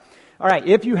All right,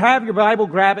 if you have your Bible,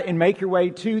 grab it and make your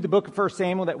way to the book of 1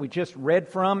 Samuel that we just read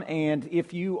from. And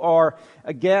if you are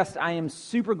a guest, I am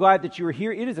super glad that you are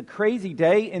here. It is a crazy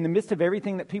day in the midst of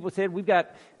everything that people said. We've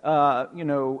got,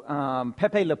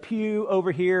 Pepe Le Pew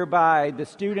over here by the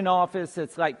student office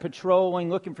that's like patrolling,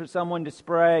 looking for someone to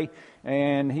spray.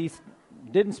 And he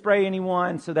didn't spray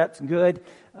anyone, so that's good.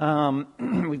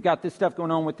 We've got this stuff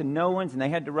going on with the Nolans, and they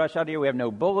had to rush out here. We have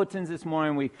no bulletins this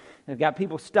morning. We've got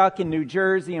people stuck in New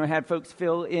Jersey, and we had folks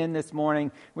fill in this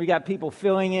morning. We got people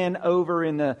filling in over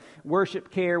in the worship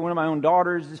care. One of my own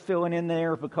daughters is filling in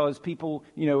there because people,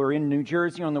 are in New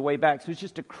Jersey on the way back. So it's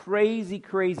just a crazy,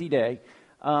 crazy day.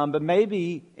 But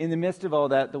maybe in the midst of all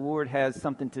that, the Lord has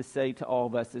something to say to all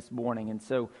of us this morning. And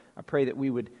so I pray that we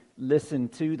would listen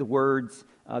to the words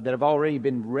that have already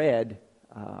been read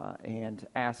and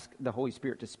ask the Holy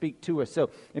Spirit to speak to us. So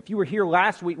if you were here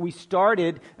last week, we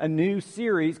started a new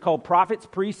series called Prophets,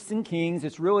 Priests, and Kings.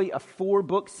 It's really a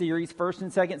 4-book series, 1st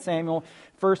and 2nd Samuel,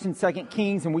 1st and 2nd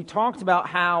Kings. And we talked about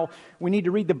how we need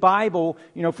to read the Bible,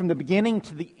 from the beginning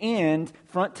to the end,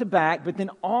 front to back. But then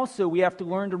also we have to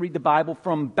learn to read the Bible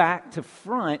from back to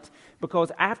front,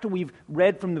 because after we've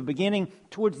read from the beginning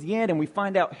towards the end and we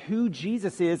find out who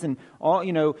Jesus is and all,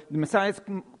 the Messiah's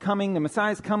coming,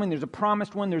 there's a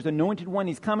promised one, there's an anointed one,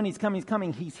 he's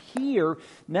coming, he's here.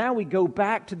 Now we go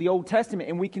back to the Old Testament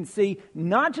and we can see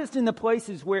not just in the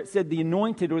places where it said the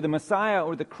anointed or the Messiah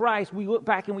or the Christ, we look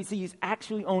back and we see he's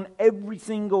actually on every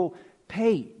single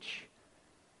page.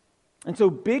 And so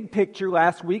big picture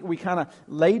last week, we kind of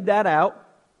laid that out.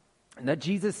 And that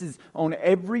Jesus is on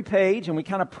every page, and we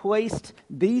kind of placed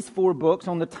these 4 books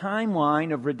on the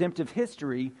timeline of redemptive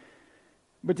history.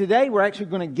 But today we're actually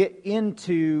going to get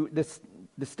into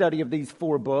the study of these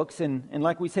 4 books. And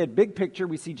like we said, big picture,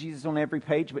 we see Jesus on every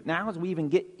page. But now as we even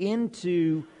get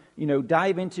into,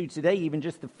 dive into today, even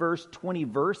just the first 20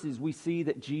 verses, we see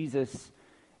that Jesus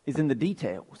is in the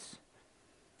details.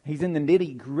 He's in the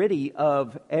nitty-gritty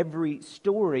of every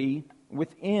story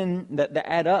within that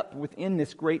add up within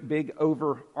this great big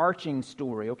overarching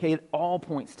story. Okay, it all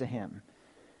points to him.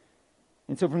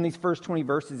 And so from these first 20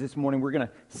 verses this morning, we're going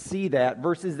to see that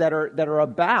verses that are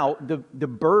about the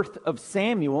birth of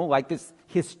Samuel, like this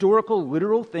historical,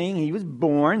 literal thing. He was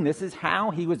born. This is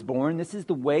how he was born. This is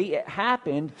the way it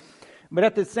happened. But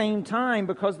at the same time,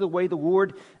 because of the way the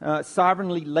Lord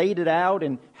sovereignly laid it out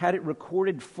and had it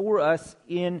recorded for us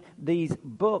in these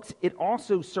books, it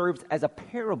also serves as a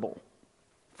parable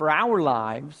for our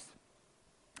lives,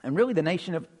 and really the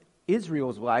nation of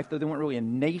Israel's life, though they weren't really a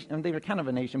nation. I mean, they were kind of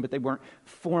a nation, but they weren't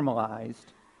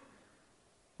formalized.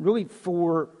 Really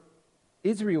for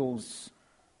Israel's,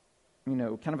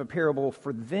 kind of a parable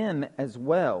for them as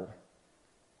well,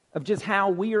 of just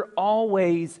how we are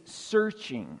always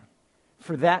searching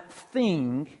for that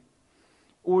thing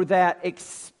or that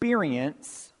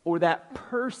experience or that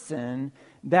person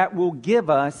that will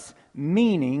give us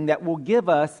meaning, that will give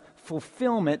us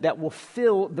fulfillment, that will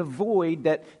fill the void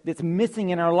that's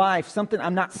missing in our life. Something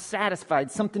I'm not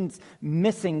satisfied, something's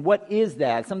missing. What is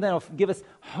that? Something that'll give us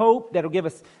hope, that'll give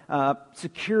us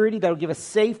security, that'll give us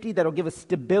safety, that'll give us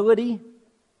stability.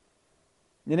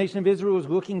 The nation of Israel was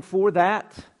looking for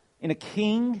that in a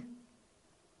king.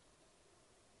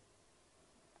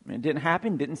 It didn't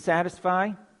happen, didn't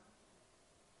satisfy.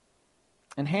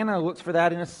 And Hannah looks for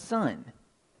that in a son.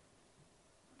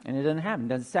 And it doesn't happen,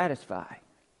 doesn't satisfy.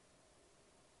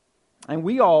 And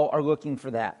we all are looking for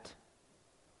that.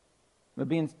 But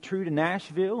being true to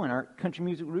Nashville and our country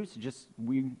music roots,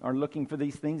 we are looking for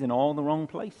these things in all the wrong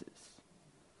places.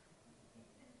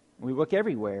 We look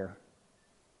everywhere,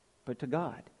 but to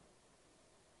God.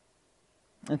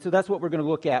 And so that's what we're going to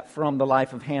look at from the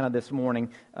life of Hannah this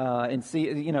morning, and see,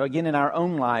 again, in our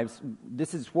own lives,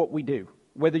 this is what we do,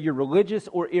 whether you're religious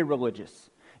or irreligious.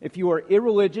 If you are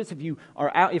irreligious, if you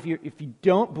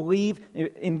don't believe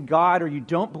in God or you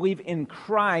don't believe in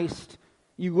Christ,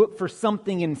 you look for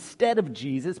something instead of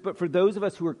Jesus. But for those of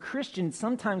us who are Christians,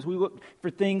 sometimes we look for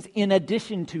things in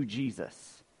addition to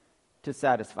Jesus to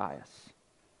satisfy us.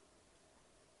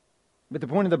 But the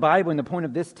point of the Bible and the point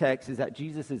of this text is that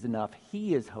Jesus is enough.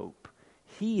 He is hope.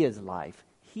 He is life.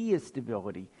 He is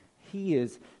stability. He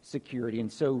is security.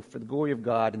 And so for the glory of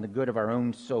God and the good of our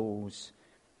own souls,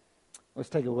 let's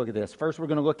take a look at this. First, we're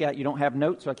going to look at, you don't have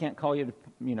notes, so I can't call you,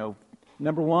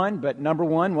 number one, but number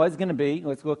one was going to be,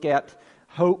 let's look at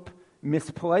hope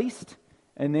misplaced,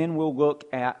 and then we'll look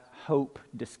at hope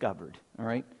discovered, all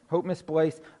right? Hope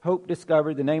misplaced, hope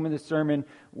discovered. The name of the sermon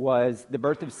was The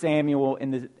Birth of Samuel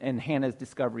and Hannah's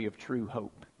Discovery of True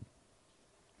Hope.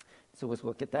 So let's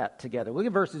look at that together. Look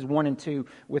at verses 1 and 2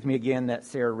 with me again that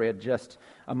Sarah read just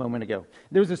a moment ago.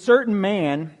 There was a certain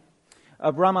man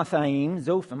of Ramathaim,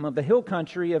 Zophim, of the hill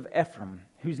country of Ephraim,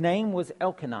 whose name was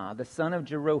Elkanah, the son of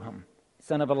Jeroham,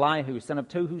 son of Elihu, son of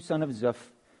Tohu, son of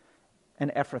Zuph,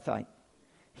 an Ephrathite.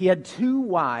 He had 2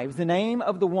 wives. The name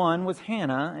of the one was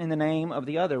Hannah, and the name of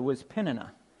the other was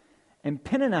Peninnah. And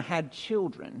Peninnah had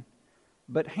children,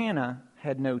 but Hannah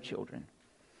had no children.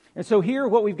 And so here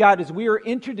what we've got is we are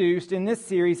introduced in this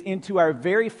series into our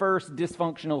very first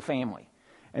dysfunctional family.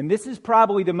 And this is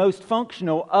probably the most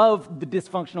functional of the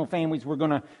dysfunctional families we're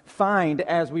going to find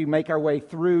as we make our way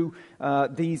through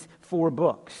these 4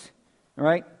 books. All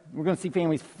right? We're going to see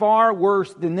families far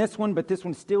worse than this one, but this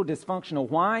one's still dysfunctional.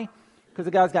 Why? Because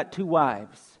the guy's got 2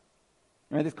 wives.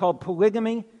 All right? It's called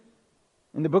polygamy.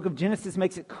 And the book of Genesis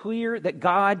makes it clear that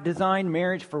God designed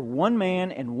marriage for one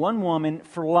man and one woman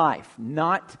for life,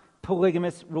 not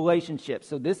polygamous relationships.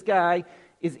 So this guy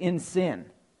is in sin.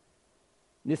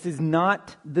 This is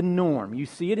not the norm. You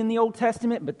see it in the Old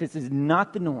Testament, but this is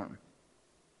not the norm.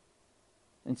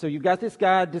 And so you've got this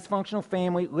guy, dysfunctional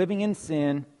family, living in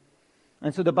sin.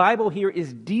 And so the Bible here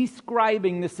is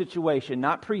describing the situation,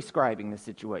 not prescribing the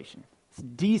situation. It's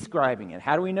describing it.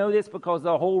 How do we know this? Because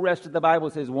the whole rest of the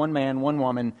Bible says one man, one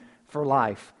woman for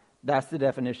life. That's the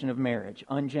definition of marriage,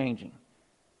 unchanging.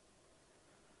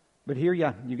 But here,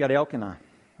 you've got Elkanah.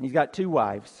 He's got 2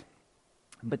 wives.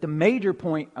 But the major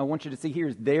point I want you to see here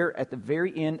is there at the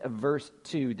very end of verse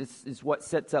 2. This is what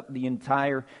sets up the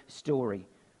entire story.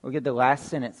 Look at the last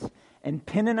sentence. And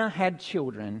Peninnah had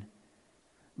children,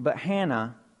 but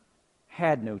Hannah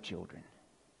had no children.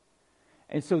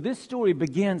 And so this story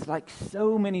begins like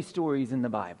so many stories in the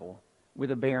Bible with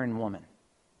a barren woman.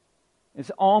 It's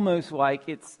almost like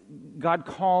God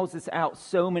calls this out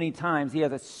so many times. He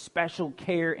has a special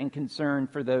care and concern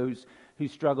for those who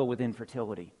struggle with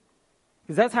infertility.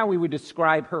 Because that's how we would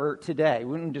describe her today.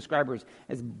 We wouldn't describe her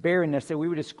as barren necessarily. We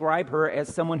would describe her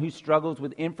as someone who struggles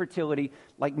with infertility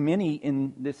like many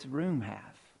in this room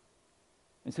have.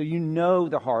 And so you know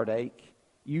the heartache.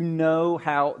 You know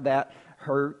how that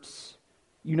hurts.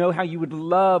 You know how you would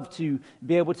love to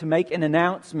be able to make an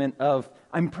announcement of,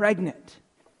 I'm pregnant.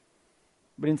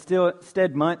 But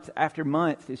instead, month after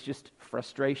month, it's just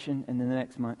frustration, and then the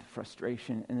next month,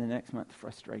 frustration, and the next month,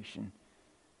 frustration.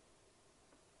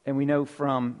 And we know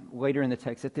from later in the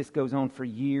text that this goes on for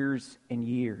years and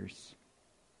years.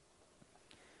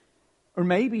 Or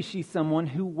maybe she's someone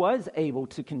who was able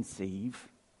to conceive,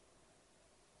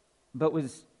 but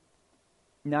was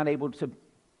not able to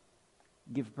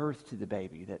give birth to the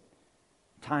baby. That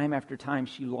time after time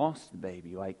she lost the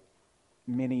baby, like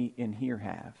many in here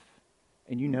have.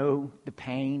 And you know the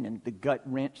pain and the gut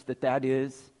wrench that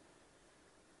is.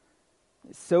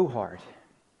 It's so hard.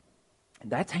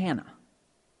 And that's Hannah.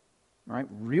 Right?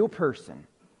 Real person,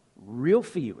 real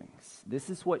feelings. This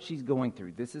is what she's going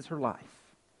through. This is her life.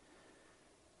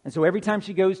 And so every time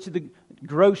she goes to the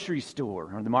grocery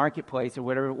store or the marketplace or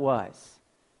whatever it was,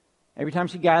 every time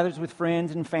she gathers with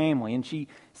friends and family and she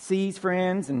sees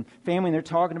friends and family and they're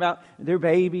talking about their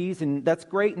babies, and that's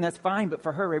great and that's fine, but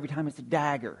for her every time it's a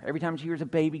dagger. Every time she hears a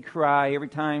baby cry, every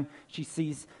time she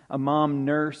sees a mom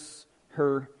nurse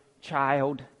her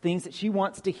child, things that she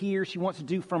wants to hear, she wants to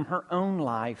do from her own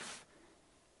life,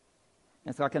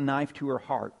 it's like a knife to her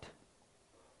heart.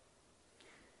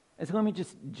 And so let me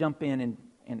just jump in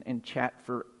and chat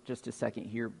for just a second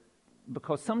here,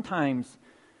 because sometimes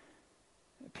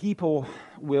people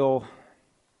will,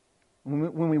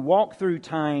 when we walk through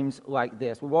times like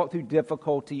this, we walk through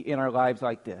difficulty in our lives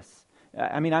like this.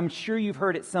 I mean, I'm sure you've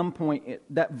heard at some point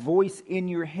that voice in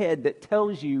your head that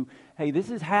tells you, hey,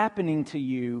 this is happening to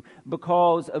you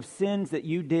because of sins that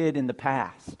you did in the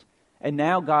past, and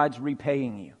now God's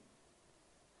repaying you.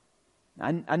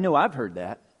 I know I've heard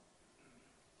that.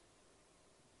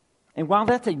 And while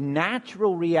that's a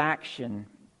natural reaction,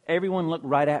 everyone look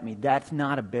right at me. That's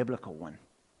not a biblical one.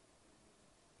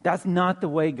 That's not the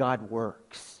way God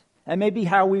works. That may be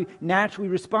how we naturally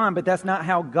respond, but that's not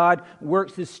how God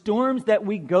works. The storms that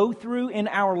we go through in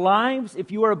our lives,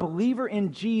 if you are a believer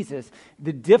in Jesus,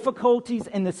 the difficulties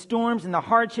and the storms and the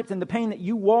hardships and the pain that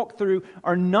you walk through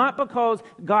are not because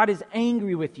God is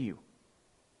angry with you.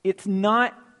 It's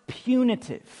not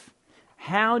punitive.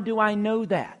 How do I know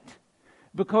that?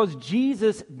 Because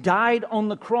Jesus died on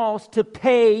the cross to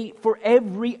pay for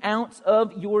every ounce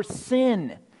of your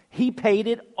sin. He paid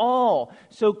it all.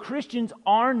 So Christians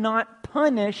are not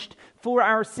punished for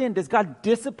our sin. Does God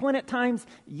discipline at times?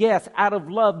 Yes, out of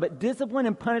love. But discipline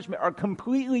and punishment are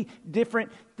completely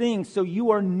different things. So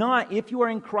you are not, if you are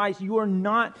in Christ, you are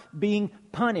not being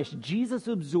punished. Jesus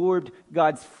absorbed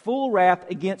God's full wrath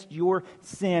against your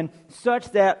sin,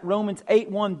 such that Romans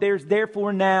 8:1, there's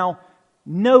therefore now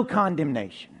no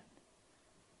condemnation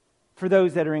for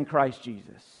those that are in Christ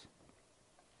Jesus.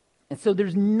 And so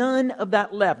there's none of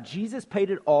that left. Jesus paid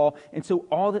it all, and so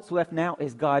all that's left now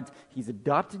is God's. He's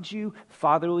adopted you,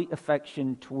 fatherly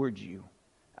affection towards you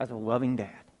as a loving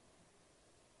dad.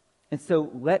 And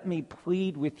so let me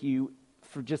plead with you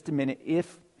for just a minute.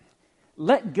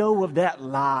 Let go of that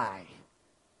lie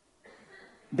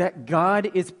that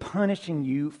God is punishing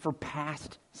you for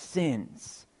past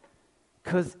sins.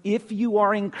 Because if you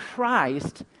are in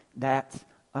Christ, that's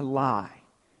a lie.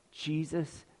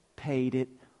 Jesus paid it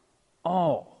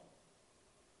all.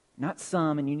 Not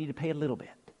some, and you need to pay a little bit.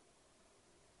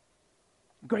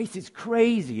 Grace is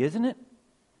crazy, isn't it?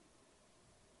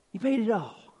 He paid it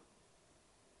all.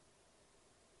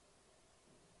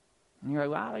 And you're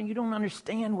like, wow, you don't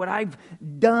understand what I've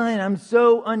done. I'm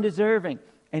so undeserving.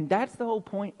 And that's the whole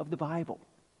point of the Bible.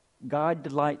 God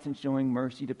delights in showing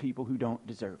mercy to people who don't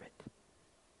deserve it.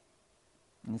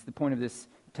 And it's the point of this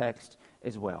text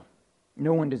as well.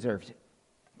 No one deserves it,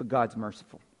 but God's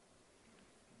merciful.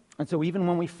 And so even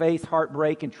when we face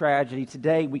heartbreak and tragedy,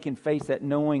 today we can face that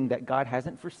knowing that God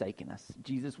hasn't forsaken us.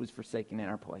 Jesus was forsaken in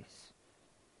our place.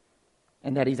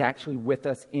 And that He's actually with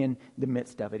us in the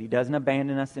midst of it. He doesn't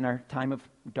abandon us in our time of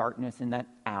darkness in that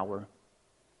hour.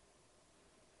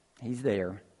 He's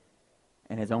there.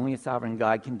 And as only a sovereign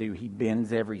God can do, He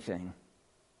bends everything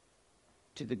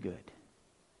to the good.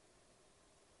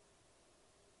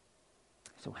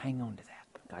 So hang on to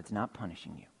that. God's not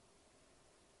punishing you.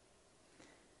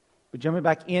 But jumping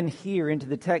back in here into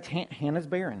the text, Hannah's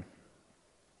barren.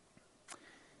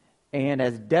 And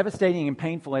as devastating and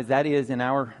painful as that is in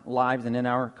our lives and in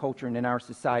our culture and in our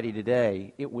society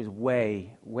today, it was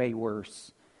way, way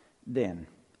worse then.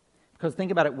 Because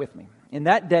think about it with me. In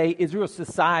that day, Israel's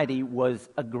society was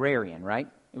agrarian, right?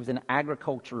 It was an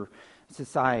agriculture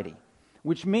society,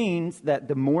 which means that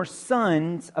the more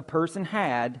sons a person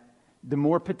had, the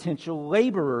more potential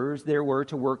laborers there were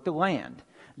to work the land.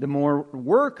 The more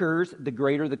workers, the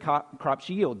greater the crop's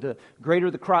yield. The greater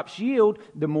the crop's yield,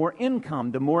 the more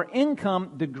income. The more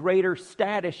income, the greater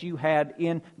status you had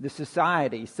in the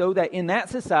society. So that in that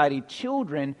society,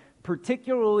 children,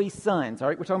 particularly sons, all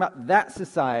right, we're talking about that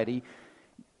society,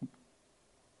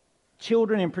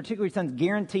 children and particularly sons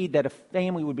guaranteed that a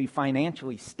family would be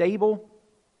financially stable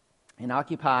and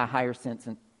occupy a higher sense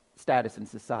and status in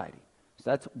society. So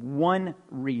that's one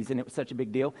reason it was such a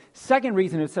big deal. Second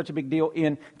reason it was such a big deal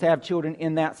to have children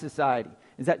in that society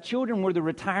is that children were the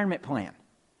retirement plan.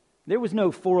 There was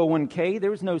no 401k, there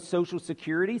was no Social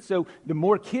Security, so the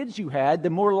more kids you had,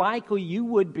 the more likely you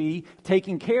would be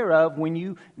taken care of when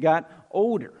you got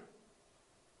older.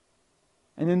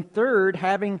 And then third,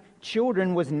 having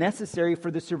children was necessary for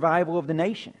the survival of the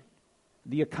nation.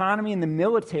 The economy and the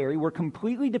military were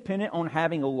completely dependent on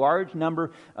having a large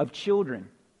number of children.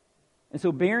 And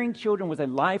so bearing children was a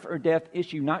life or death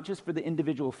issue, not just for the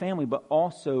individual family, but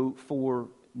also for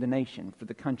the nation, for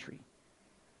the country.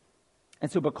 And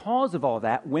so because of all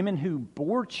that, women who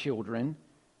bore children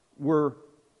were,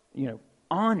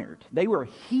 honored. They were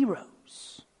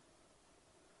heroes.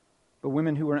 But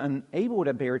women who were unable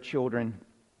to bear children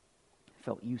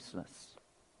felt useless.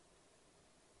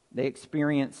 They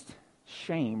experienced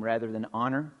shame rather than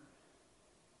honor.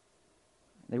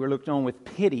 They were looked on with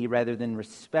pity rather than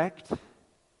respect.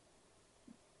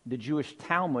 The Jewish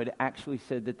Talmud actually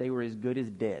said that they were as good as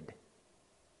dead.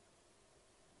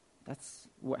 That's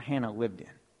what Hannah lived in.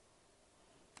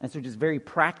 And so just very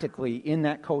practically, in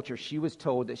that culture, she was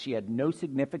told that she had no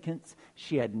significance,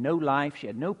 she had no life, she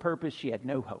had no purpose, she had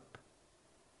no hope.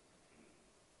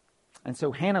 And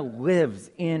so Hannah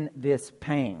lives in this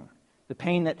pain. The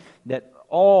pain that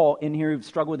all in here who've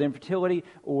struggled with infertility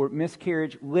or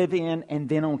miscarriage live in, and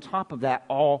then on top of that,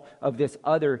 all of this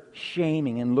other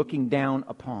shaming and looking down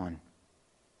upon.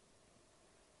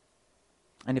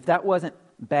 And if that wasn't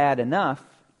bad enough,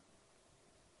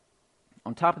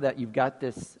 on top of that, you've got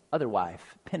this other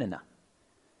wife, Peninnah,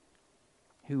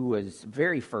 who was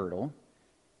very fertile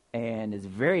and is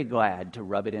very glad to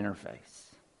rub it in her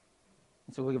face.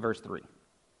 So look at verse 3.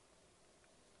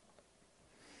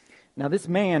 Now this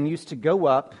man used to go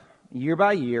up year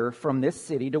by year from this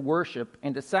city to worship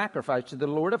and to sacrifice to the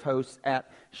Lord of hosts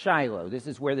at Shiloh. This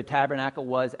is where the tabernacle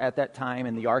was at that time,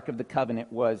 and the Ark of the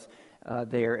Covenant was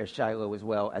there at Shiloh as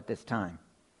well at this time.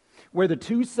 Where the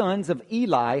two sons of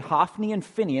Eli, Hophni and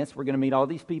Phinehas, we're going to meet all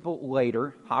these people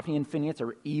later. Hophni and Phinehas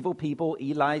are evil people.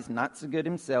 Eli's not so good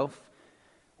himself.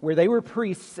 Where they were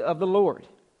priests of the Lord.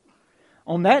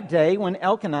 On that day, when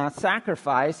Elkanah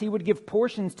sacrificed, he would give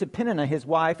portions to Peninnah, his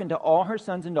wife, and to all her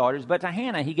sons and daughters. But to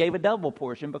Hannah he gave a double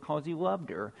portion because he loved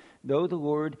her, though the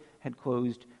Lord had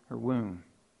closed her womb.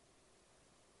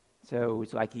 So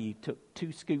it's like he took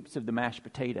 2 scoops of the mashed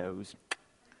potatoes.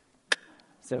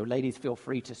 So ladies, feel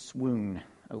free to swoon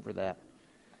over that.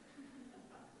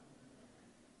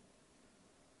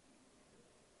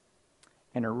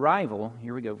 And her rival,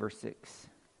 here we go, verse 6.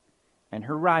 And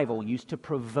her rival used to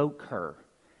provoke her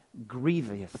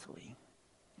grievously,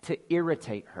 to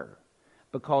irritate her,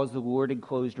 because the Lord had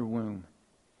closed her womb.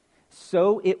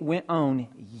 So it went on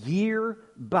year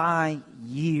by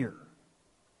year.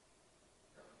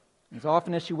 As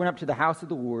often as she went up to the house of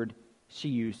the Lord, she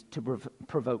used to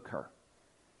provoke her.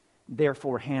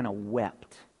 Therefore Hannah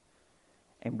wept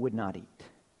and would not eat.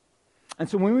 And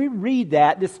so when we read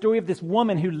that, this story of this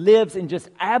woman who lives in just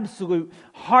absolute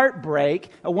heartbreak,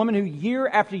 a woman who year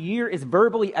after year is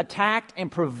verbally attacked and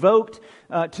provoked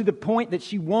to the point that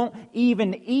she won't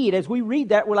even eat, as we read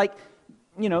that, we're like,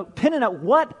 Peninnah,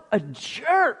 what a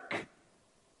jerk.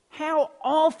 How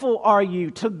awful are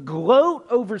you to gloat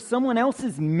over someone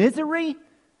else's misery?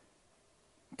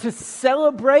 To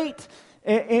celebrate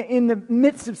in the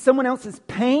midst of someone else's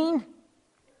pain?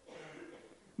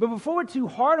 But before we're too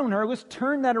hard on her, let's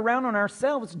turn that around on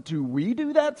ourselves. Do we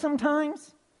do that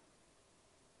sometimes?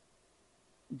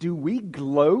 Do we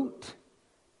gloat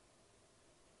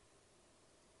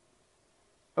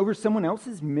over someone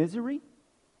else's misery?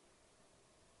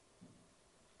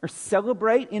 Or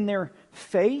celebrate in their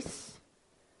face?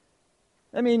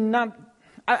 I mean,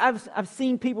 I've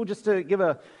seen people, just to give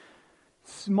a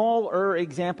smaller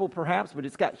example perhaps, but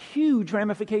it's got huge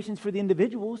ramifications for the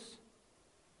individuals.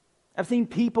 I've seen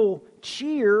people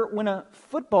cheer when a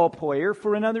football player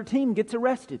for another team gets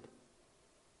arrested.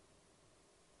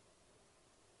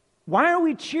 Why are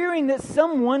we cheering that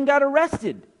someone got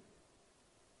arrested?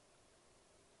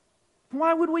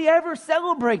 Why would we ever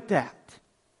celebrate that?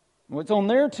 Well, it's on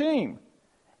their team.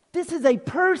 This is a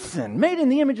person made in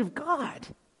the image of God.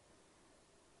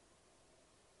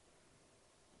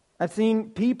 I've seen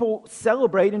people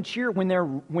celebrate and cheer when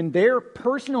their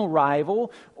personal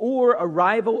rival or a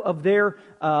rival of their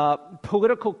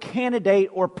political candidate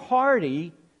or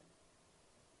party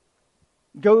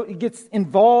gets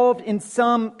involved in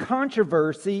some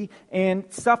controversy and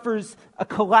suffers a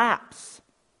collapse.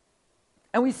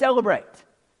 And we celebrate.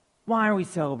 Why are we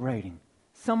celebrating?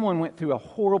 Someone went through a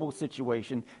horrible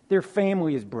situation. Their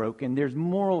family is broken. There's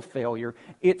moral failure.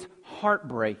 It's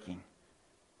heartbreaking.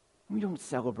 We don't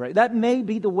celebrate. That may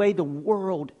be the way the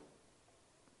world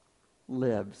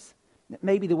lives. That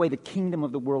may be the way the kingdom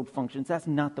of the world functions. That's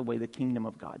not the way the kingdom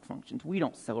of God functions. We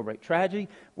don't celebrate tragedy.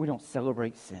 We don't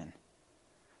celebrate sin.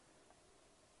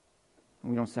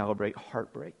 We don't celebrate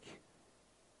heartbreak.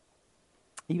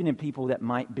 Even in people that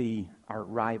might be our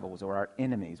rivals or our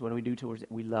enemies, what do we do towards it?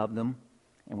 We love them,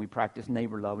 and we practice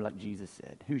neighbor love like Jesus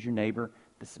said. Who's your neighbor?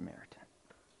 The Samaritan.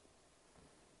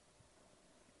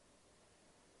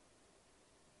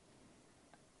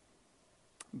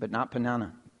 But not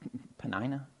Peninnah.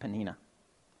 Peninnah.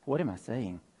 What am I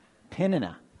saying?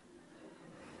 Peninnah.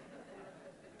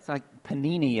 It's like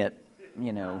panini at,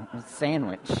 a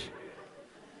sandwich.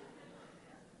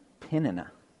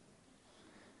 Peninnah.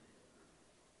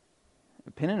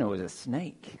 Peninnah was a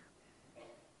snake.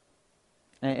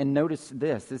 And notice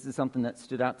this. This is something that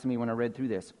stood out to me when I read through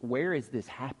this. Where is this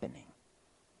happening?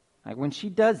 Like when she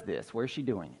does this, where's she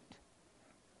doing it?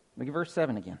 Look at verse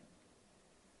 7 again.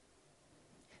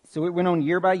 So it went on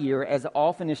year by year, as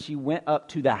often as she went up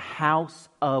to the house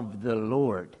of the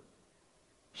Lord,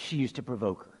 she used to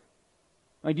provoke her.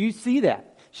 Like, do you see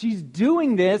that? She's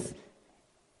doing this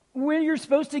when you're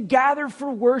supposed to gather for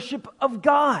worship of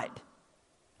God.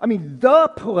 I mean, the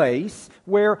place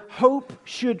where hope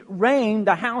should reign,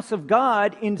 the house of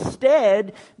God.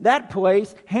 Instead, that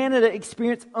place, Hannah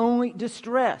experienced only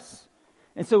distress.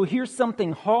 And so here's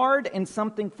something hard and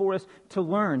something for us to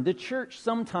learn. The church,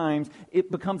 sometimes it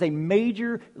becomes a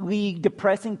major league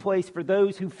depressing place for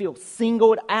those who feel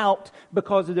singled out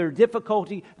because of their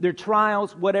difficulty, their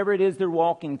trials, whatever it is they're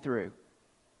walking through.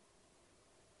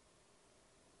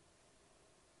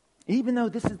 Even though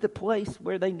this is the place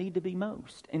where they need to be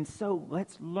most. And so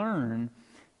let's learn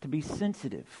to be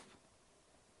sensitive.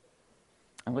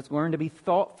 And let's learn to be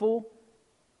thoughtful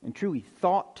and truly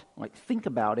think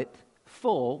about it,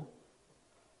 full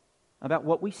about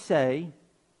what we say,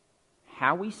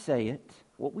 how we say it,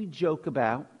 what we joke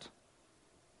about.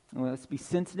 And let's be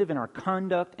sensitive in our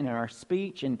conduct and in our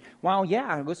speech. And while,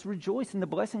 let's rejoice in the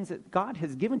blessings that God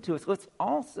has given to us, let's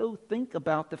also think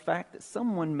about the fact that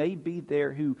someone may be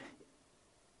there who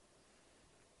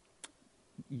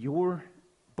your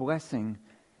blessing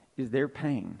is their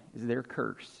pain, is their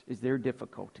curse, is their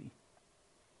difficulty.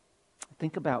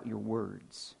 Think about your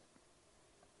words.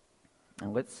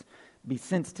 And let's Be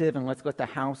sensitive, and let's let the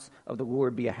house of the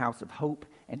Lord be a house of hope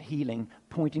and healing,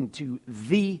 pointing to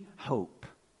the hope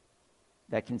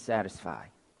that can satisfy,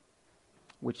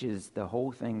 which is the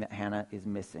whole thing that Hannah is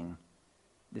missing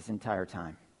this entire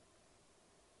time.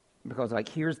 Because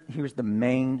here's the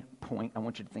main point I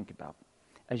want you to think about.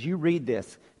 As you read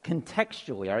this,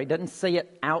 contextually, all right, it doesn't say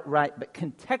it outright, but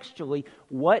contextually,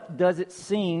 what does it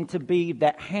seem to be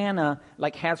that Hannah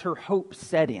has her hope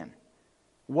set in?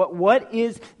 What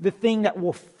is the thing that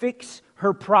will fix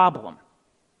her problem?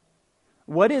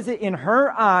 What is it in her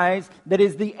eyes that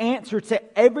is the answer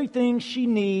to everything she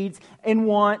needs and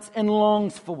wants and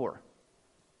longs for?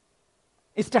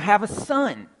 It's to have a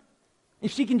son.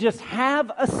 If she can just have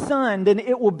a son, then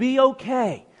it will be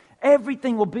okay.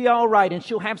 Everything will be all right, and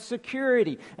she'll have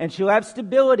security, and she'll have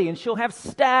stability, and she'll have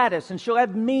status, and she'll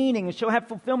have meaning, and she'll have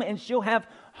fulfillment, and she'll have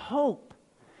hope.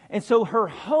 And so her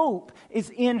hope is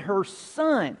in her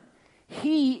son.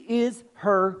 He is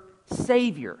her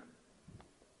Savior.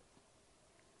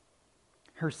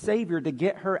 Her Savior to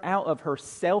get her out of her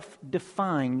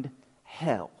self-defined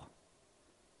hell.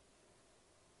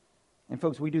 And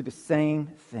folks, we do the same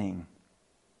thing.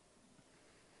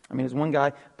 I mean, as one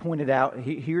guy pointed out,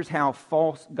 here's how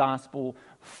false gospel,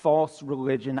 false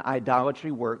religion,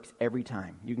 idolatry works every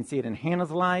time. You can see it in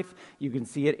Hannah's life. You can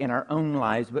see it in our own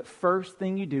lives. But first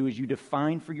thing you do is you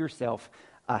define for yourself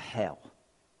a hell.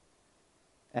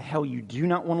 A hell you do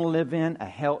not want to live in. A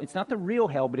hell, it's not the real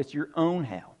hell, but it's your own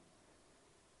hell.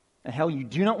 A hell you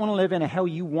do not want to live in. A hell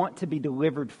you want to be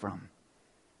delivered from.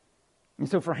 And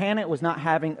so for Hannah, it was not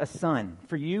having a son.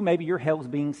 For you, maybe your hell is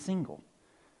being single.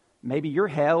 Maybe your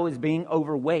hell is being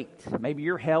overweight. Maybe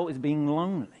your hell is being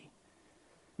lonely.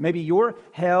 Maybe your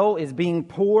hell is being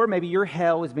poor. Maybe your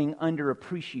hell is being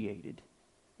underappreciated.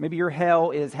 Maybe your hell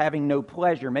is having no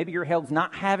pleasure. Maybe your hell is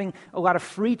not having a lot of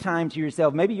free time to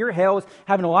yourself. Maybe your hell is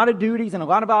having a lot of duties and a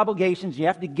lot of obligations. You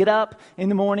have to get up in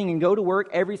the morning and go to work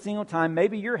every single time.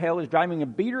 Maybe your hell is driving a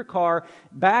beater car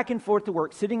back and forth to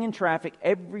work, sitting in traffic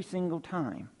every single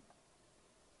time.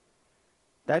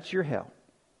 That's your hell.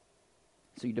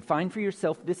 So you define for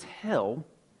yourself this hell,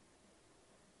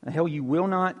 a hell you will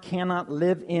not, cannot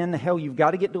live in, the hell you've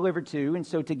got to get delivered to. And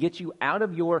so to get you out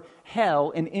of your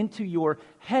hell and into your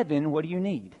heaven, what do you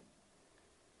need?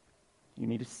 You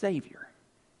need a Savior.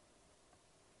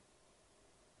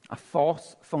 A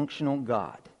false functional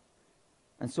God.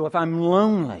 And so if I'm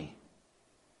lonely,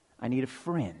 I need a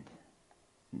friend.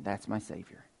 That's my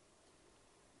Savior.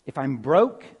 If I'm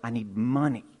broke, I need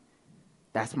money.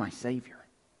 That's my Savior.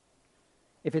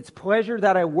 If it's pleasure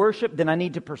that I worship, then I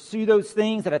need to pursue those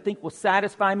things that I think will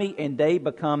satisfy me, and they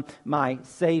become my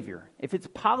Savior. If it's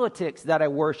politics that I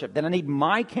worship, then I need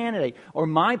my candidate or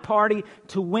my party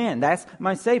to win. That's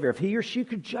my Savior. If he or she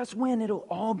could just win, it'll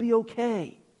all be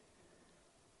okay.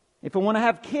 If I want to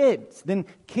have kids, then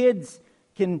kids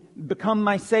can become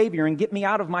my Savior and get me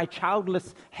out of my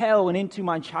childless hell and into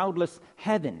my childless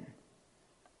heaven.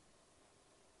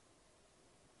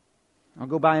 I'll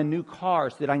go buy a new car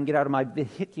so that I can get out of my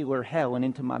vehicular hell and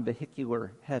into my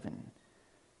vehicular heaven.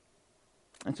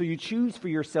 And so you choose for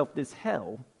yourself this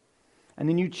hell, and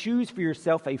then you choose for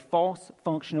yourself a false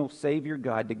functional Savior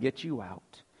God to get you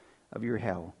out of your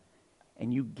hell.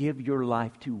 And you give your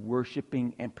life to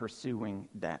worshiping and pursuing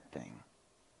that thing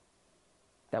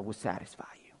that will satisfy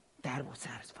you. That will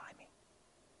satisfy me.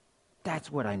 That's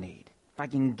what I need. If I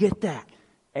can get that,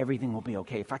 everything will be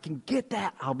okay. If I can get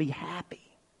that, I'll be happy.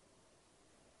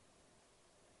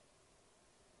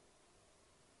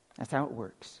 That's how it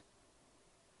works.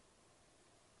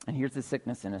 And here's the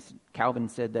sickness in us. Calvin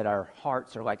said that our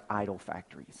hearts are like idol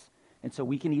factories. And so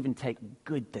we can even take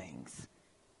good things,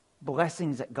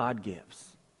 blessings that God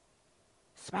gives.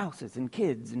 Spouses and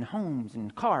kids and homes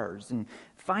and cars and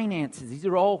finances. These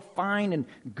are all fine and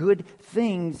good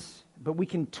things, but we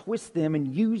can twist them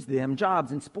and use them,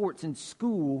 jobs and sports and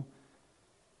school,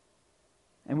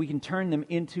 and we can turn them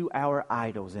into our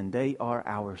idols, and they are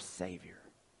our Savior.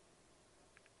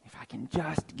 If I can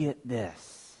just get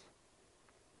this.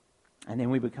 And then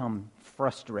we become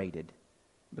frustrated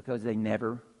because they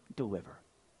never deliver.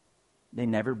 They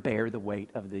never bear the weight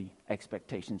of the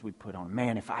expectations we put on them.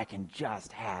 Man, if I can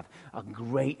just have a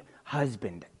great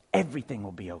husband, everything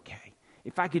will be okay.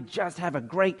 If I could just have a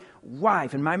great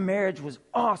wife and my marriage was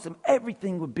awesome,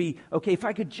 everything would be okay. If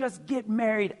I could just get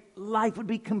married, life would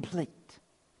be complete.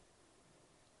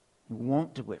 It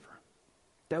won't deliver.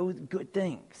 Those good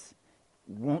things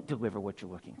won't deliver what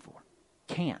you're looking for.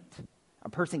 Can't. A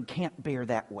person can't bear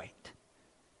that weight.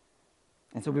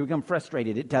 And so we become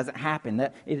frustrated. It doesn't happen.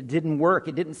 That it didn't work.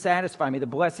 It didn't satisfy me. The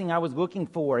blessing I was looking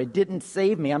for, it didn't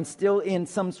save me. I'm still in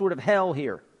some sort of hell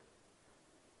here.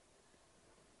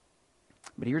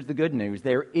 But here's the good news.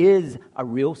 There is a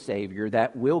real Savior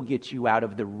that will get you out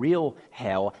of the real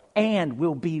hell and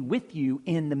will be with you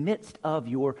in the midst of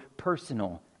your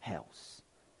personal hells.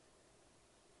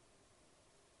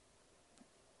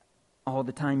 All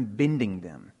the time bending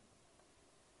them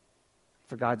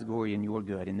for God's glory and your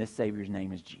good. And this Savior's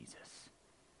name is Jesus.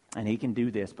 And He can do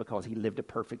this because He lived a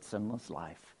perfect, sinless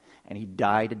life. And He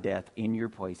died a death in your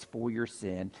place for your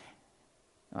sin.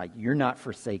 Like, you're not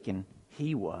forsaken.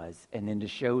 He was. And then to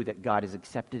show that God has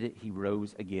accepted it, He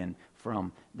rose again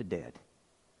from the dead.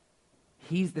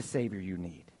 He's the Savior you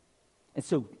need. And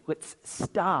so let's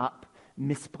stop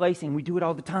misplacing. We do it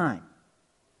all the time.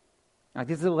 Like,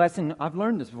 this is a lesson, I've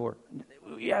learned this before.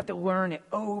 You have to learn it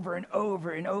over and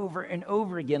over and over and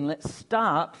over again. Let's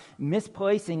stop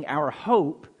misplacing our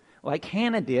hope like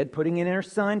Hannah did, putting in her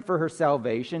son for her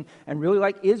salvation, and really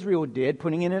like Israel did,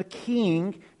 putting in a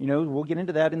king. You know, we'll get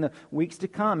into that in the weeks to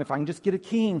come. If we can just get a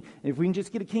king,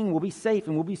 we'll be safe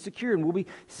and we'll be secure and we'll be,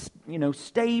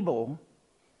 stable.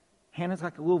 Hannah's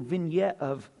like a little vignette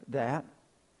of that.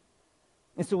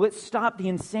 And so let's stop the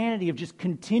insanity of just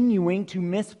continuing to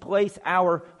misplace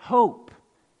our hope.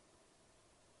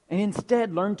 And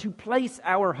instead learn to place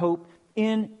our hope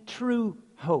in true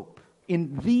hope.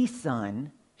 In the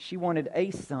Son. She wanted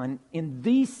a son. In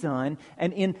the Son.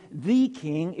 And in the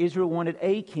King. Israel wanted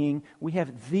a king. We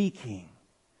have the King.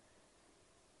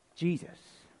 Jesus.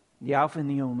 The Alpha and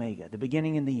the Omega. The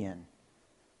beginning and the end.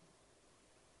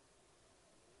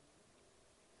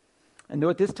 And though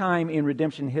at this time in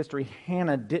redemption history,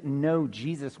 Hannah didn't know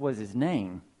Jesus was his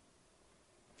name,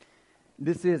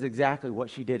 this is exactly what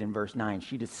she did in verse 9.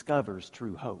 She discovers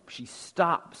true hope. She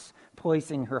stops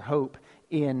placing her hope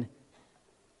in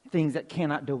things that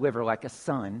cannot deliver, like a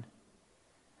son,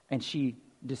 and she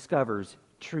discovers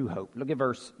true hope. Look at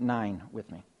verse 9 with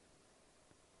me.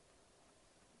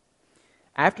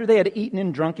 After they had eaten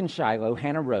and drunk in Shiloh,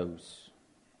 Hannah rose.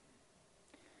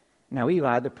 Now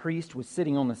Eli, the priest, was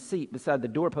sitting on the seat beside the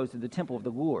doorpost of the temple of the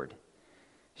Lord.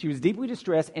 She was deeply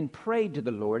distressed and prayed to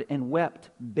the Lord and wept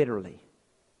bitterly.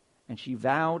 And she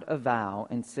vowed a vow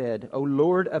and said, O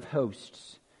Lord of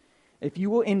hosts, if you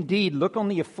will indeed look on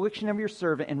the affliction of your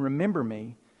servant and remember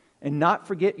me, and not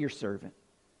forget your servant,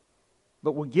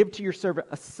 but will give to your servant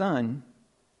a son,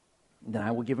 then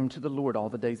I will give him to the Lord all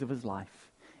the days of his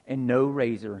life, and no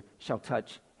razor shall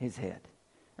touch his head.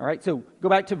 All right, so go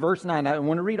back to verse 9. I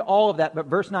want to read all of that, but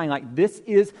verse 9, like, this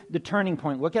is the turning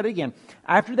point. Look at it again.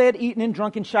 After they had eaten and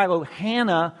drunk in Shiloh,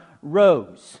 Hannah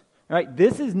rose. All right,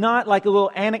 this is not like a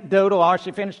little anecdotal, oh,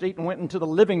 she finished eating and went into the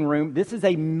living room. This is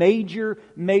a major,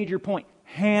 major point.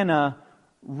 Hannah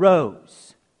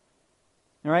rose.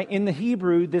 All right, in the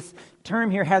Hebrew, this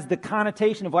term here has the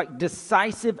connotation of like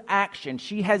decisive action.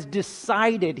 She has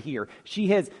decided here.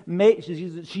 She's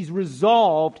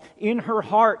resolved in her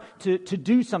heart to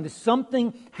do something.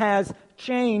 Something has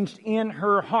changed in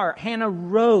her heart. Hannah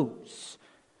rose.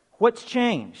 What's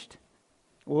changed?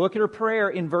 Well, look at her prayer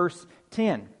in verse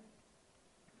 10.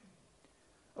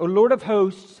 O Lord of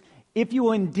hosts, if you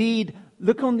will indeed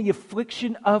look on the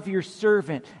affliction of your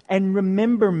servant and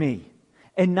remember me,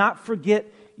 and not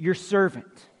forget your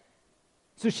servant.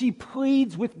 So she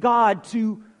pleads with God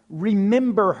to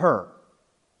remember her.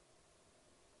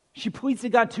 She pleads to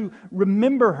God to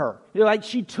remember her. Like,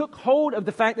 she took hold of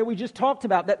the fact that we just talked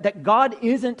about, that God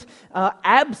isn't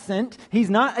absent. He's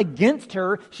not against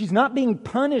her. She's not being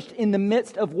punished in the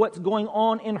midst of what's going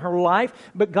on in her life.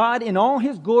 But God, in all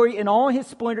His glory, in all His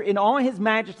splendor, in all His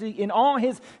majesty, in all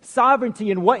His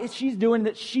sovereignty, and what she's doing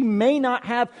that she may not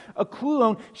have a clue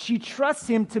on, she trusts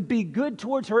Him to be good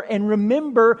towards her and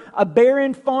remember a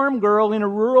barren farm girl in a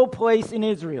rural place in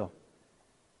Israel.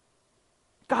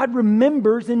 God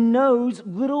remembers and knows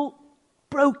little,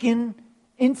 broken,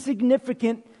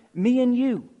 insignificant me and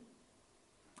you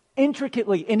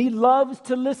intricately. And He loves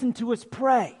to listen to us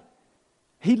pray.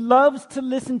 He loves to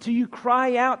listen to you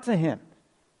cry out to Him.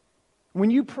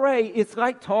 When you pray, it's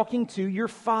like talking to your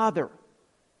Father.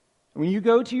 When you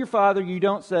go to your Father, you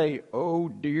don't say, "Oh,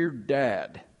 dear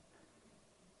Dad,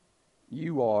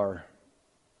 you are..."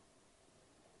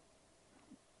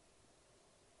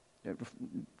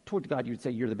 Towards God, you would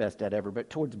say, "You're the best dad ever." But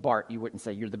towards Bart, you wouldn't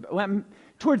say,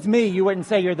 towards me, you wouldn't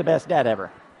say, "You're the best dad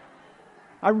ever."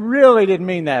 I really didn't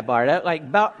mean that, Bart.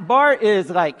 Bart is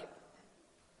like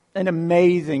an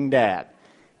amazing dad.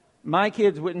 My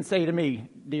kids wouldn't say to me,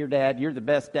 "Dear Dad, you're the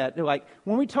best dad." They're like,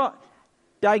 when we talk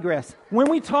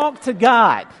to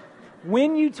God,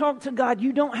 when you talk to God,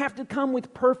 you don't have to come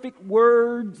with perfect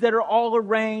words that are all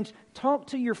arranged. Talk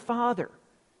to your Father.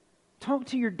 Talk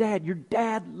to your dad. Your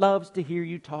dad loves to hear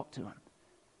you talk to him.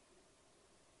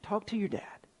 Talk to your dad.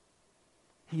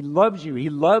 He loves you. He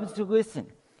loves to listen.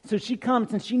 So she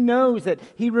comes and she knows that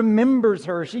he remembers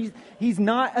her. He's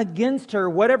not against her.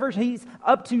 Whatever he's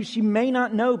up to, she may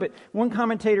not know. But one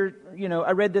commentator,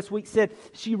 I read this week said,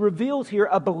 she reveals here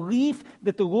a belief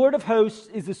that the Lord of hosts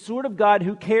is the sort of God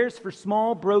who cares for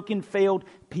small, broken, failed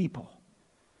people.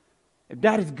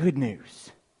 That is good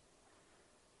news.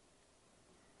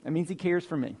 That means he cares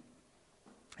for me.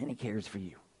 And he cares for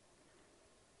you.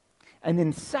 And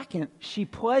then second, she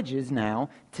pledges now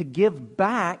to give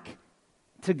back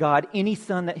to God any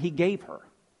son that he gave her.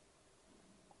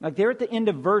 Like there at the end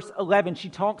of verse 11, she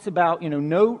talks about,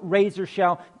 no razor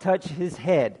shall touch his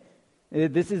head.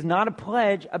 This is not a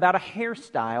pledge about a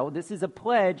hairstyle. This is a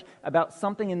pledge about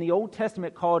something in the Old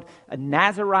Testament called a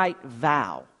Nazirite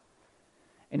vow.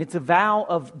 And it's a vow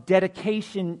of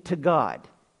dedication to God.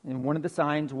 And one of the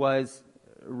signs was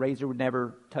a razor would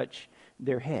never touch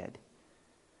their head.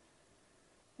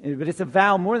 But it's a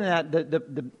vow more than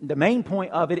that. The main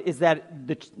point of it is that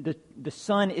the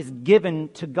son is given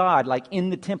to God, like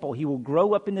in the temple. He will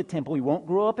grow up in the temple. He won't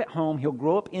grow up at home. He'll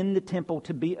grow up in the temple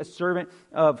to be a servant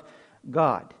of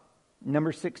God.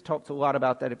 Number 6 talks a lot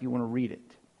about that if you want to read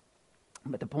it.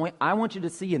 But the point I want you to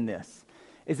see in this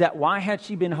is that why had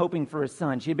she been hoping for a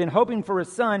son? She had been hoping for a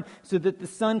son so that the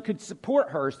son could support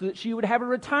her, so that she would have a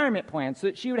retirement plan, so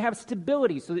that she would have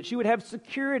stability, so that she would have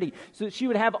security, so that she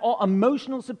would have all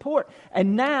emotional support.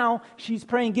 And now she's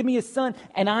praying, give me a son,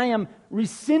 and I am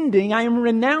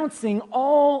renouncing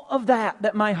all of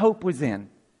that my hope was in.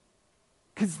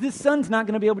 Because this son's not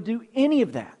going to be able to do any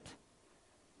of that.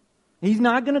 He's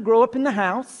not going to grow up in the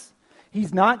house.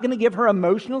 He's not going to give her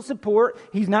emotional support.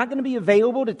 He's not going to be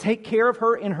available to take care of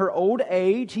her in her old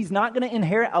age. He's not going to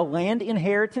inherit a land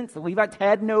inheritance. The Levites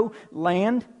had no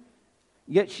land.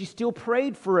 Yet she still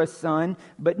prayed for a son,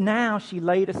 but now she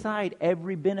laid aside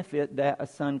every benefit that a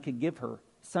son could give her.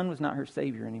 Son was not her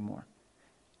Savior anymore.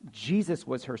 Jesus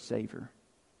was her Savior.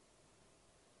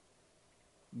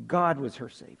 God was her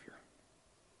Savior.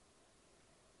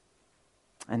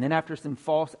 And then after some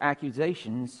false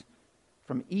accusations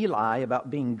from Eli about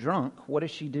being drunk, what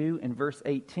does she do in verse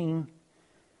 18?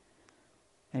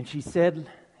 And she said,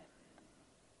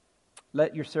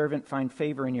 let your servant find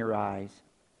favor in your eyes.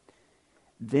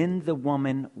 Then the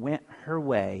woman went her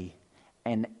way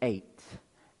and ate,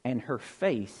 and her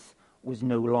face was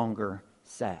no longer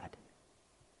sad.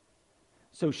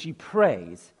 So she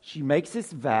prays, she makes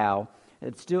this vow,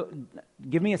 it's still,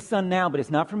 give me a son now, but it's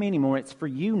not for me anymore, it's for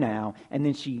you now. And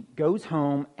then she goes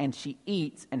home and she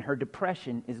eats and her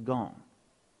depression is gone.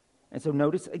 And so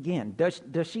notice again, does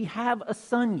she have a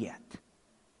son yet?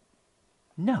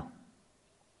 No.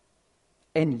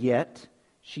 And yet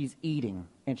she's eating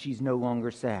and she's no longer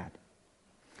sad.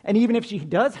 And even if she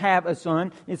does have a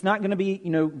son, it's not going to be,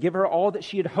 give her all that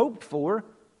she had hoped for.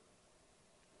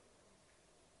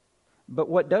 But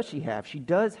what does she have? She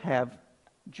does have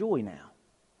joy now.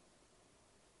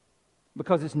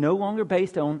 Because it's no longer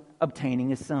based on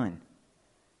obtaining a son.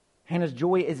 Hannah's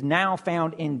joy is now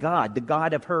found in God, the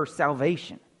God of her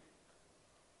salvation.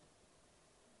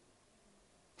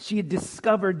 She had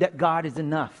discovered that God is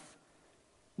enough.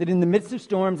 That in the midst of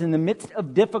storms, in the midst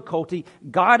of difficulty,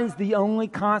 God is the only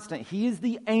constant. He is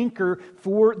the anchor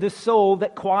for the soul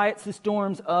that quiets the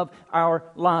storms of our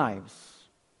lives.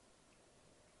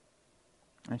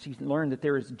 And she's learned that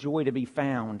there is joy to be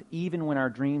found even when our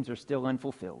dreams are still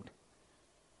unfulfilled.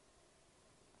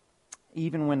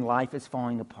 Even when life is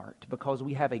falling apart, because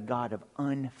we have a God of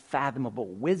unfathomable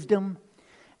wisdom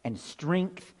and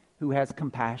strength who has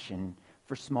compassion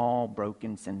for small,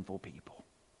 broken, sinful people.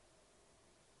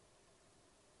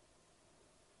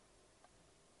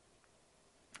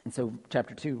 And so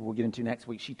chapter 2, we'll get into next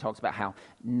week, she talks about how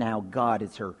now God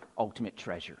is her ultimate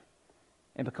treasure.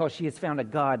 And because she has found a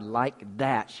God like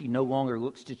that, she no longer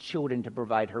looks to children to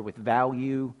provide her with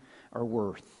value or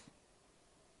worth.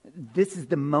 This is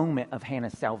the moment of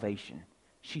Hannah's salvation.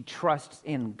 She trusts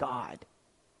in God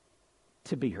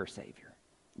to be her Savior.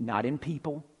 Not in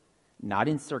people, not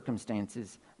in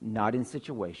circumstances, not in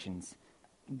situations.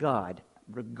 God,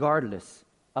 regardless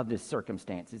of the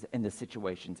circumstances and the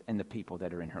situations and the people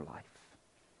that are in her life.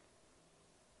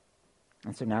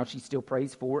 And so now she still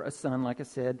prays for a son, like I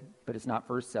said, but it's not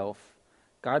for herself.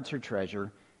 God's her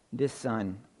treasure. This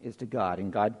son is to God,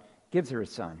 and God gives her a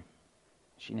son.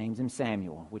 She names him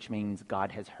Samuel, which means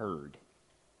God has heard.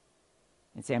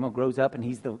 And Samuel grows up, and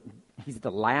he's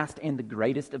the last and the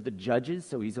greatest of the judges.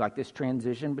 So he's like this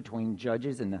transition between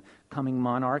judges and the coming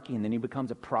monarchy. And then he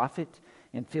becomes a prophet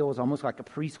and fills almost like a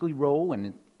priestly role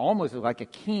and almost like a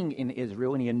king in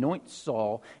Israel. And he anoints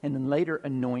Saul and then later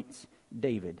anoints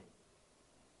David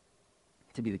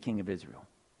to be the king of Israel.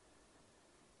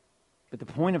 But the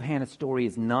point of Hannah's story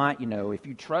is not, if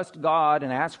you trust God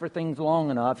and ask for things long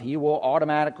enough, He will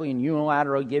automatically and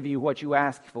unilaterally give you what you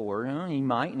ask for. He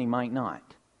might and He might not.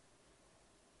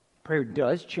 Prayer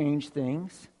does change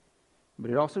things,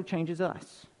 but it also changes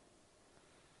us.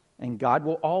 And God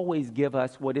will always give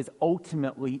us what is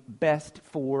ultimately best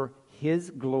for His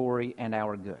glory and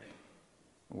our good,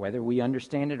 whether we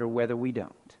understand it or whether we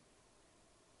don't.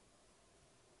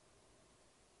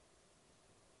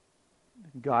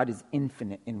 God is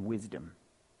infinite in wisdom.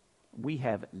 We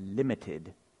have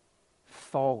limited,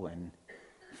 fallen,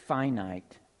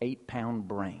 finite, 8-pound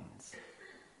brains.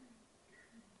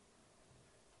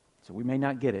 So we may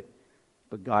not get it,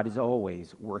 but God is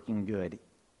always working good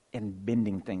and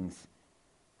bending things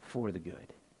for the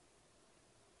good.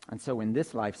 And so in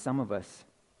this life, some of us,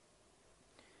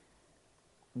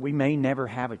 we may never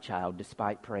have a child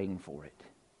despite praying for it.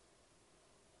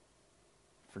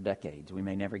 For decades. We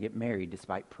may never get married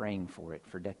despite praying for it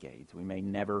for decades. We may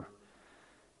never,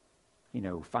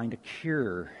 find a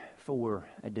cure for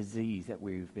a disease that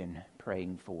we've been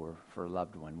praying for a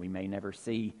loved one. We may never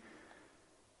see,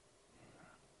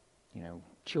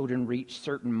 children reach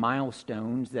certain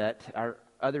milestones that our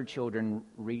other children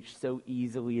reach so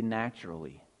easily and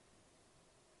naturally.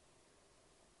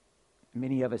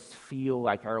 Many of us feel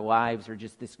like our lives are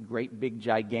just this great big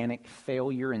gigantic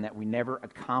failure and that we never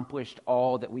accomplished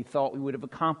all that we thought we would have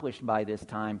accomplished by this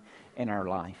time in our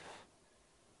life.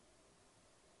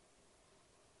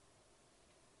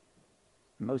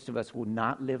 Most of us will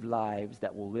not live lives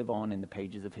that will live on in the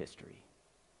pages of history.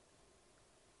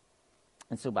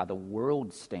 And so by the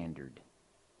world's standard,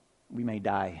 we may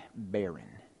die barren.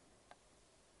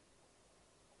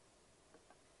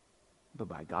 But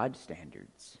by God's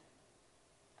standards,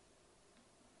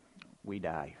 we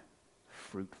die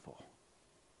fruitful.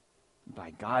 By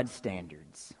God's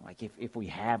standards, like if we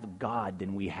have God,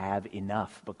 then we have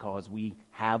enough because we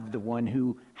have the one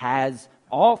who has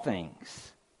all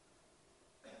things.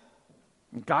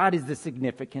 God is the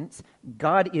significance.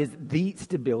 God is the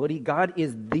stability. God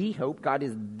is the hope. God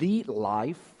is the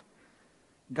life.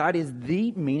 God is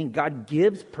the meaning. God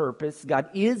gives purpose. God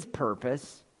is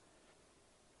purpose.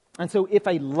 And so if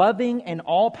a loving and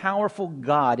all-powerful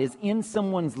God is in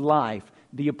someone's life,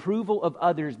 the approval of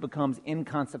others becomes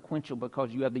inconsequential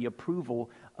because you have the approval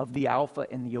of the Alpha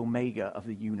and the Omega of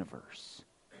the universe.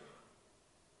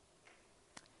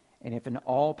 And if an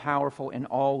all-powerful and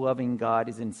all-loving God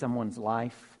is in someone's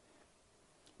life,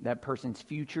 that person's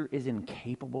future is in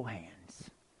capable hands.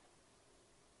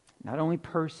 Not only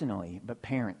personally, but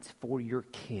parents, for your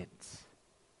kids.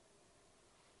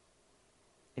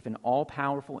 If an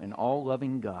all-powerful and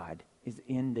all-loving God is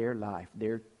in their life,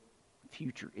 their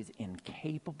future is in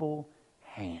capable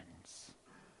hands.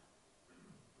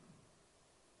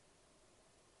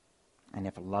 And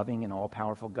if a loving and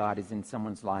all-powerful God is in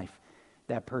someone's life,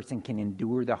 that person can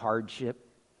endure the hardship,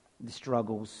 the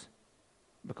struggles,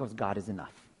 because God is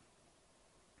enough.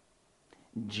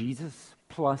 Jesus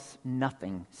plus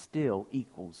nothing still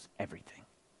equals everything.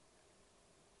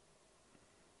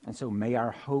 And so may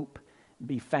our hope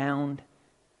be found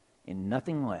in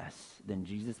nothing less than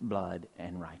Jesus' blood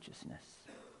and righteousness.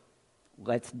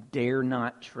 Let's dare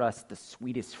not trust the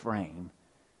sweetest frame,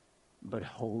 but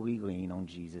wholly lean on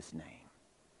Jesus' name.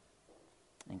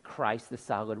 In Christ, the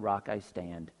solid rock I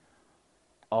stand.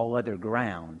 All other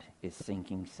ground is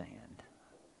sinking sand.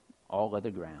 All other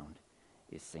ground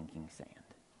is sinking sand.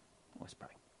 Let's pray.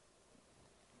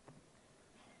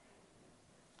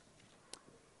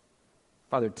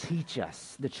 Father, teach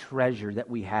us the treasure that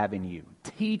we have in you.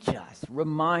 Teach us,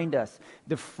 remind us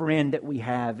the friend that we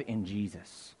have in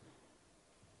Jesus.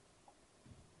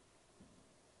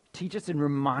 Teach us and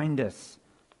remind us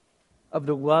of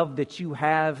the love that you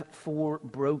have for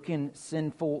broken,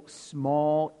 sinful,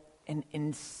 small,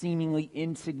 and seemingly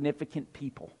insignificant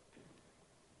people.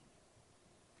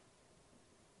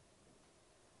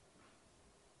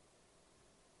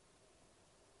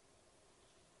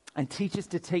 And teach us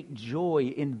to take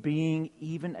joy in being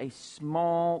even a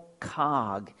small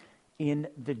cog in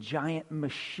the giant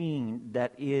machine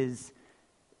that is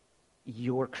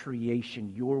your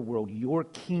creation, your world, your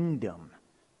kingdom,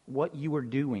 what you are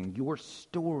doing, your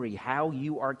story, how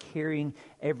you are carrying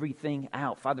everything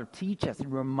out. Father, teach us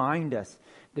and remind us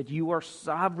that you are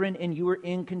sovereign and you are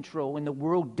in control, and the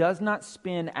world does not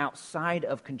spin outside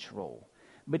of control.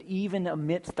 But even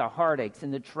amidst the heartaches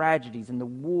and the tragedies and the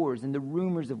wars and the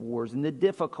rumors of wars and the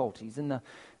difficulties and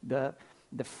the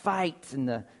fights and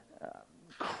the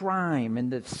crime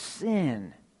and the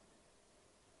sin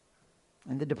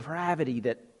and the depravity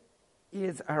that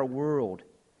is our world,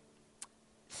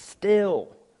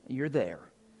 still you're there.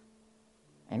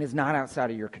 and is not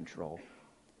outside of your control.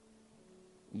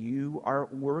 You are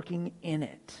working in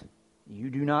it. You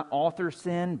do not author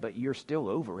sin, but you're still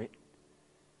over it.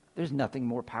 There's nothing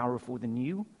more powerful than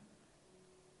you.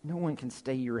 No one can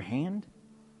stay your hand,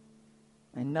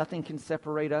 and nothing can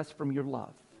separate us from your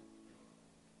love.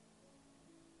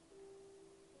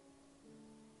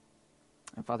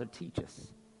 And Father, teach us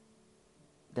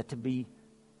that to be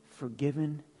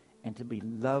forgiven and to be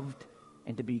loved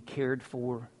and to be cared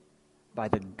for by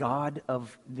the God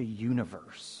of the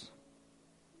universe,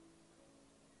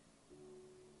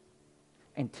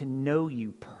 and to know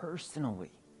you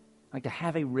personally, like to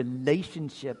have a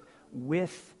relationship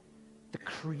with the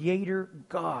Creator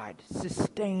God,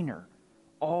 Sustainer,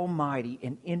 Almighty,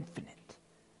 and Infinite,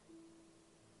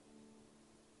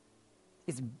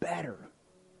 is better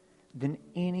than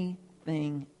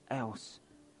anything else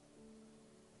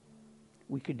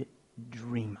we could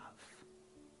dream of.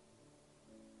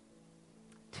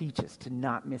 Teach us to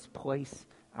not misplace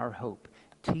our hope.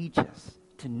 Teach us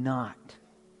to not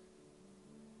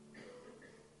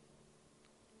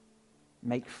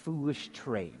make foolish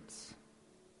trades,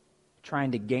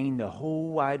 trying to gain the whole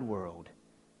wide world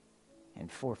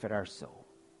and forfeit our soul.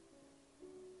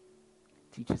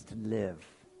 Teach us to live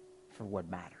for what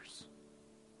matters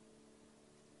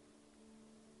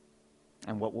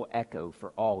and what will echo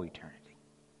for all eternity.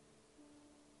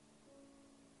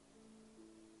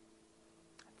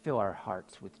 Fill our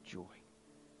hearts with joy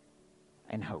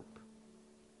and hope,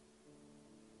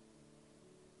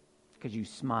 because you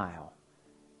smile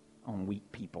on weak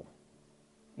people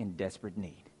in desperate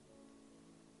need.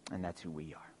 And that's who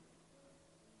we are.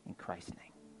 In Christ's name.